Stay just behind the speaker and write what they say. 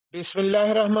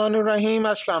बिस्मिल्लाहिर्रहमानिर्रहीम।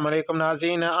 अस्सलाम वालेकुम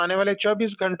नाज़रीन। आने वाले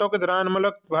 24 घंटों के दौरान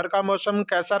मुल्क भर का मौसम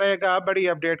कैसा रहेगा, बड़ी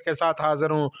अपडेट के साथ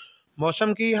हाज़िर हूँ।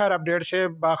 मौसम की हर अपडेट से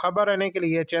बाखबर रहने के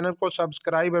लिए चैनल को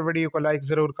सब्सक्राइब और वीडियो को लाइक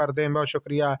ज़रूर कर दें। बहुत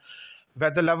शुक्रिया।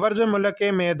 वेदर लवर्स मुल्क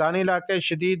के मैदानी इलाके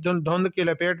शदीद धुंध की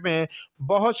लपेट में।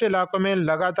 बहुत से इलाकों में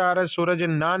लगातार सूरज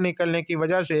ना निकलने की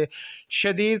वजह से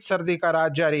शदीद सर्दी का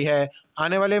राज जारी है।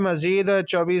 आने वाले मजीद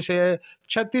 24 से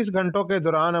 36 घंटों के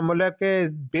दौरान मुल्क के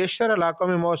बेशतर इलाकों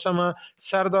में मौसम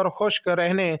सर्द और खुश्क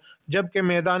रहने, जबकि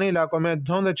मैदानी इलाकों में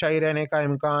धुंध छाई रहने का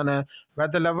इम्कान है।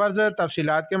 वेदर लवर्स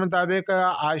तफसीलात के मुताबिक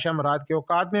आज शाम रात के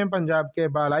औकात में पंजाब के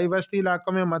बालाई वस्ती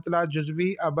इलाकों में मतला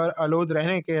जुजवी अबर आलूद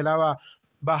रहने के अलावा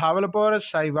बहावलपुर,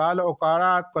 साहिवाल,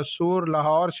 ओकाड़ा, कसूर,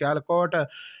 लाहौर, सियालकोट,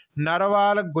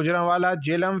 नारोवाल, गुजरांवाला,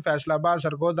 जेलम, फैसलाबाद,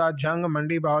 सरगोदा, जंग,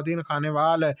 मंडी, बहाउद्दीन,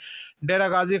 खानेवाल, डेरा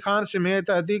गाजी खान समेत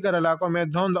दीगर इलाकों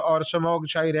में धुंध और स्मोक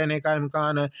छाई रहने का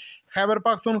इम्कान है। खैबर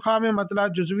पख्तूनख्वा में मतला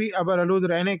जुजवी अबर आलूद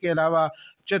रहने के अलावा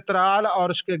चित्राल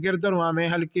और उसके गिरदरुआ में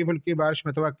हल्की फुल्की बारिश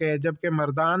मुतवक्के है, जबकि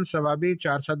मर्दान, सवाबी,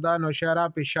 चारसदा, नौशहरा,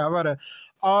 पिशावर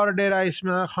और डेरा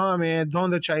इसमाइल खां में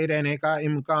धुंध छाई रहने का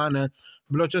इम्कान है।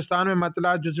 बलूचिस्तान में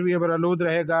मतला जुजवी बरआलूद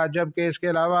रहेगा, जबकि इसके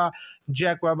अलावा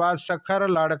जैकबाबाद, सखर,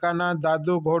 लाड़काना,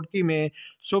 दादू, घोटकी में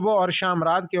सुबह और शाम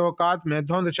रात के औकात में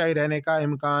धुंध छाई रहने का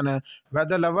इम्कान है।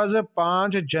 वेदर लवर्स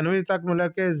 5 जनवरी तक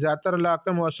मुल्क के ज़्यादातर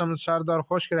इलाके मौसम सर्द और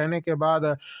खुश्क रहने के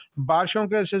बाद बारिशों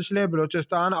के सिलसिले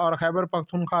बलूचिस्तान और खैबर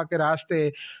पख्तूनख्वा के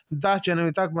रास्ते 10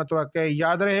 जनवरी तक मुतवक्के।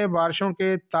 याद रहे, बारिशों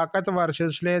के ताकतवर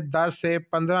सिलसिले 10 से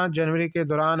 15 जनवरी के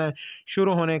दौरान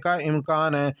शुरू होने का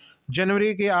इम्कान है।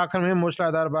 जनवरी के आखिर में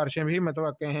मूसलाधार बारिशें भी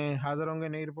मुतवक्के हैं। हाजिर होंगे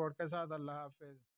नई रिपोर्ट के साथ। अल्लाह हाफिज़।